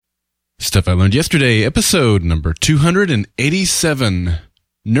Stuff I Learned Yesterday, episode number 287.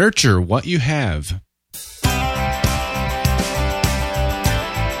 Nurture what you have.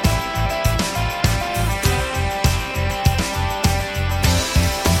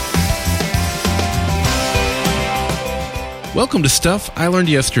 Welcome to Stuff I Learned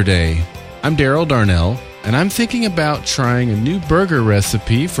Yesterday. I'm Daryl Darnell, and I'm thinking about trying a new burger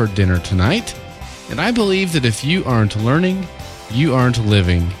recipe for dinner tonight. And I believe that if you aren't learning, you aren't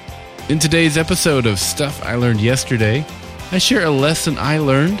living. In today's episode of Stuff I Learned Yesterday, I share a lesson I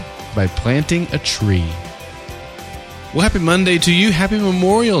learned by planting a tree. Well, happy Monday to you. Happy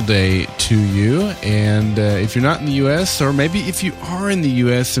Memorial Day to you. And if you're not in the U.S., or maybe if you are in the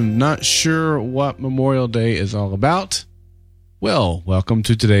U.S. and not sure what Memorial Day is all about, well, welcome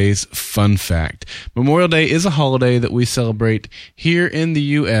to today's fun fact. Memorial Day is a holiday that we celebrate here in the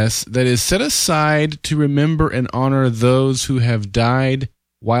U.S. that is set aside to remember and honor those who have died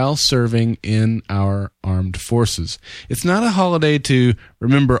while serving in our armed forces. It's not a holiday to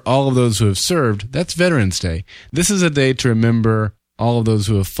remember all of those who have served. That's Veterans Day. This is a day to remember all of those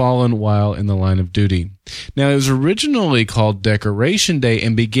who have fallen while in the line of duty. Now, it was originally called Decoration Day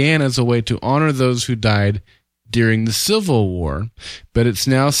and began as a way to honor those who died during the Civil War, but it's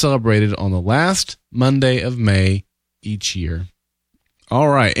now celebrated on the last Monday of May each year. All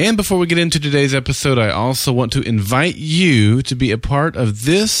right, and before we get into today's episode, I also want to invite you to be a part of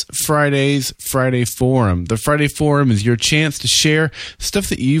this Friday's Friday Forum. The Friday Forum is your chance to share stuff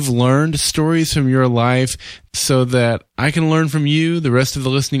that you've learned, stories from your life, so that I can learn from you, the rest of the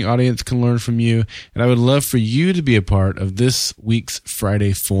listening audience can learn from you, and I would love for you to be a part of this week's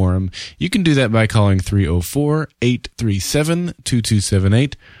Friday Forum. You can do that by calling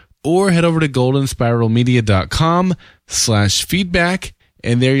 304-837-2278, or head over to goldenspiralmedia.com/feedback,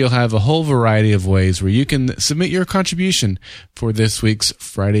 and there you'll have a whole variety of ways where you can submit your contribution for this week's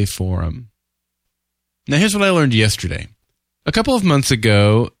Friday Forum. Now, here's what I learned yesterday. A couple of months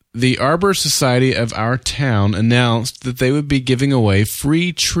ago, the Arbor Society of our town announced that they would be giving away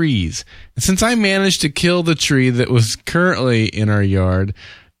free trees. And since I managed to kill the tree that was currently in our yard,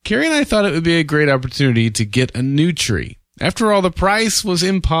 Carrie and I thought it would be a great opportunity to get a new tree. After all, the price was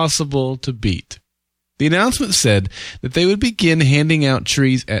impossible to beat. The announcement said that they would begin handing out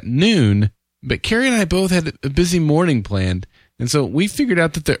trees at noon, but Carrie and I both had a busy morning planned, and so we figured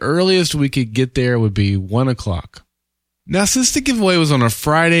out that the earliest we could get there would be 1 o'clock. Now, since the giveaway was on a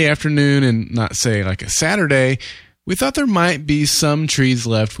Friday afternoon and not, say, like a Saturday, we thought there might be some trees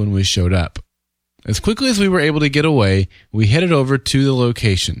left when we showed up. As quickly as we were able to get away, we headed over to the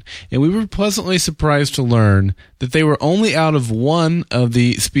location, and we were pleasantly surprised to learn that they were only out of one of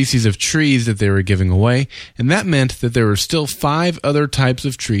the species of trees that they were giving away, and that meant that there were still 5 other types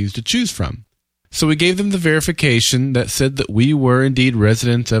of trees to choose from. So we gave them the verification that said that we were indeed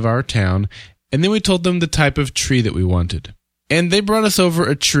residents of our town, and then we told them the type of tree that we wanted. And they brought us over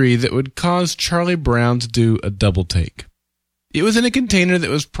a tree that would cause Charlie Brown to do a double take. It was in a container that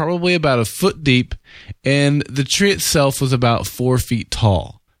was probably about a foot deep, and the tree itself was about 4 feet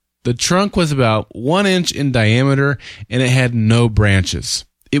tall. The trunk was about 1 inch in diameter, and it had no branches.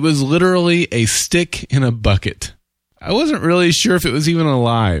 It was literally a stick in a bucket. I wasn't really sure if it was even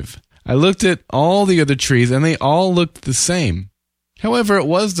alive. I looked at all the other trees, and they all looked the same. However, it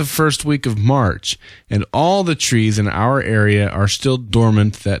was the first week of March, and all the trees in our area are still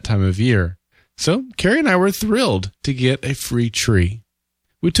dormant that time of year. So Carrie and I were thrilled to get a free tree.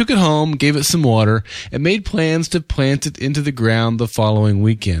 We took it home, gave it some water, and made plans to plant it into the ground the following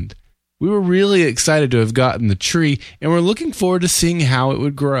weekend. We were really excited to have gotten the tree, and were looking forward to seeing how it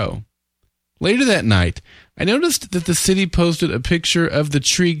would grow. Later that night, I noticed that the city posted a picture of the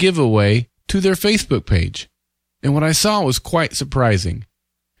tree giveaway to their Facebook page. And what I saw was quite surprising.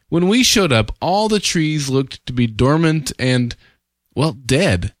 When we showed up, all the trees looked to be dormant and, well,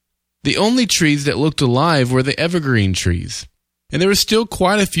 dead. The only trees that looked alive were the evergreen trees. And there were still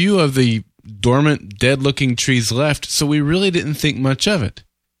quite a few of the dormant, dead-looking trees left, so we really didn't think much of it.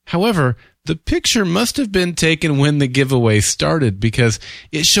 However, the picture must have been taken when the giveaway started, because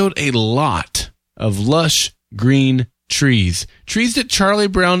it showed a lot of lush, green trees. Trees that Charlie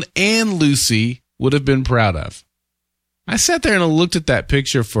Brown and Lucy would have been proud of. I sat there and looked at that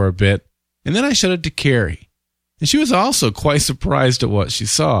picture for a bit, and then I showed it to Carrie. And she was also quite surprised at what she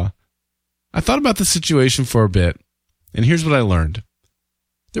saw. I thought about the situation for a bit, and here's what I learned.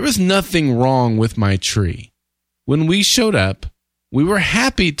 There was nothing wrong with my tree. When we showed up, we were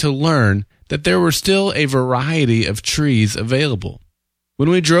happy to learn that there were still a variety of trees available. When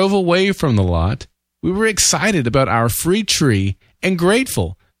we drove away from the lot, we were excited about our free tree and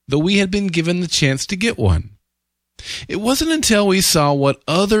grateful that we had been given the chance to get one. It wasn't until we saw what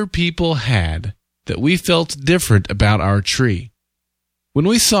other people had that we felt different about our tree. When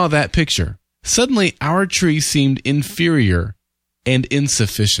we saw that picture, suddenly our tree seemed inferior and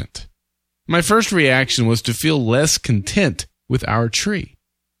insufficient. My first reaction was to feel less content with our tree.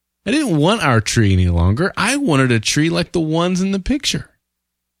 I didn't want our tree any longer. I wanted a tree like the ones in the picture.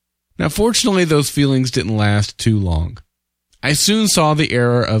 Now, fortunately, those feelings didn't last too long. I soon saw the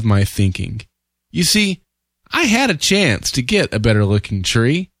error of my thinking. You see, I had a chance to get a better-looking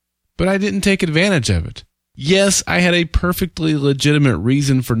tree, but I didn't take advantage of it. Yes, I had a perfectly legitimate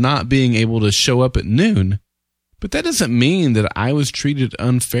reason for not being able to show up at noon, but that doesn't mean that I was treated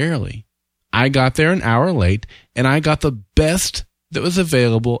unfairly. I got there an hour late, and I got the best that was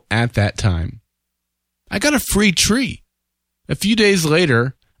available at that time. I got a free tree. A few days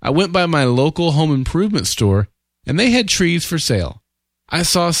later, I went by my local home improvement store, and they had trees for sale. I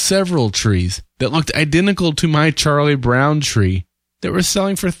saw several trees that looked identical to my Charlie Brown tree that were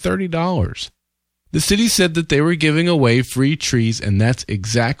selling for $30. The city said that they were giving away free trees, and that's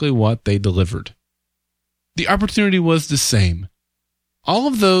exactly what they delivered. The opportunity was the same. All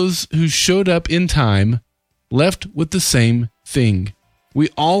of those who showed up in time left with the same thing. We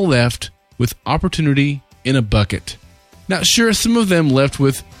all left with opportunity in a bucket. Now, sure, some of them left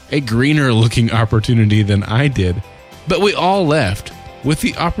with a greener looking opportunity than I did, but we all left with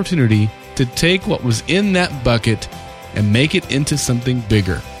the opportunity to take what was in that bucket and make it into something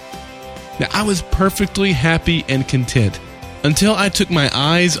bigger. Now, I was perfectly happy and content until I took my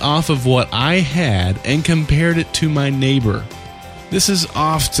eyes off of what I had and compared it to my neighbor. This is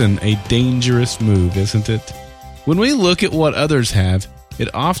often a dangerous move, isn't it? When we look at what others have,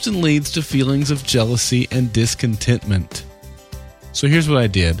 it often leads to feelings of jealousy and discontentment. So here's what I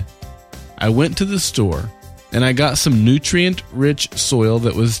did. I went to the store and I got some nutrient-rich soil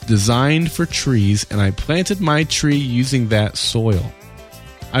that was designed for trees, and I planted my tree using that soil.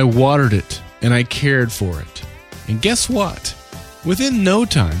 I watered it and I cared for it. And guess what? Within no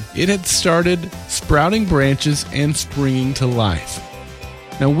time, it had started sprouting branches and springing to life.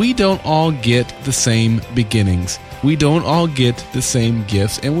 Now, we don't all get the same beginnings. We don't all get the same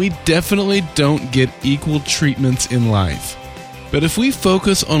gifts, and we definitely don't get equal treatments in life. But if we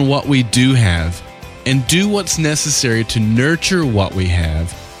focus on what we do have and do what's necessary to nurture what we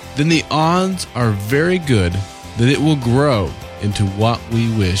have, then the odds are very good that it will grow into what we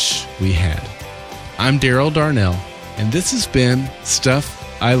wish we had. I'm Daryl Darnell, and this has been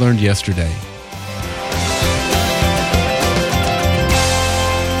Stuff I Learned Yesterday.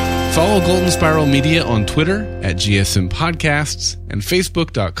 Follow Golden Spiral Media on Twitter at GSM Podcasts and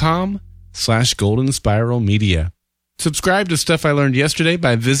Facebook.com/Golden Spiral Media. Subscribe to Stuff I Learned Yesterday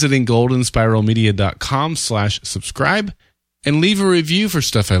by visiting goldenspiralmedia.com/subscribe, and leave a review for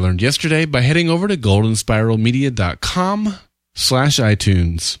Stuff I Learned Yesterday by heading over to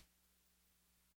goldenspiralmedia.com/iTunes.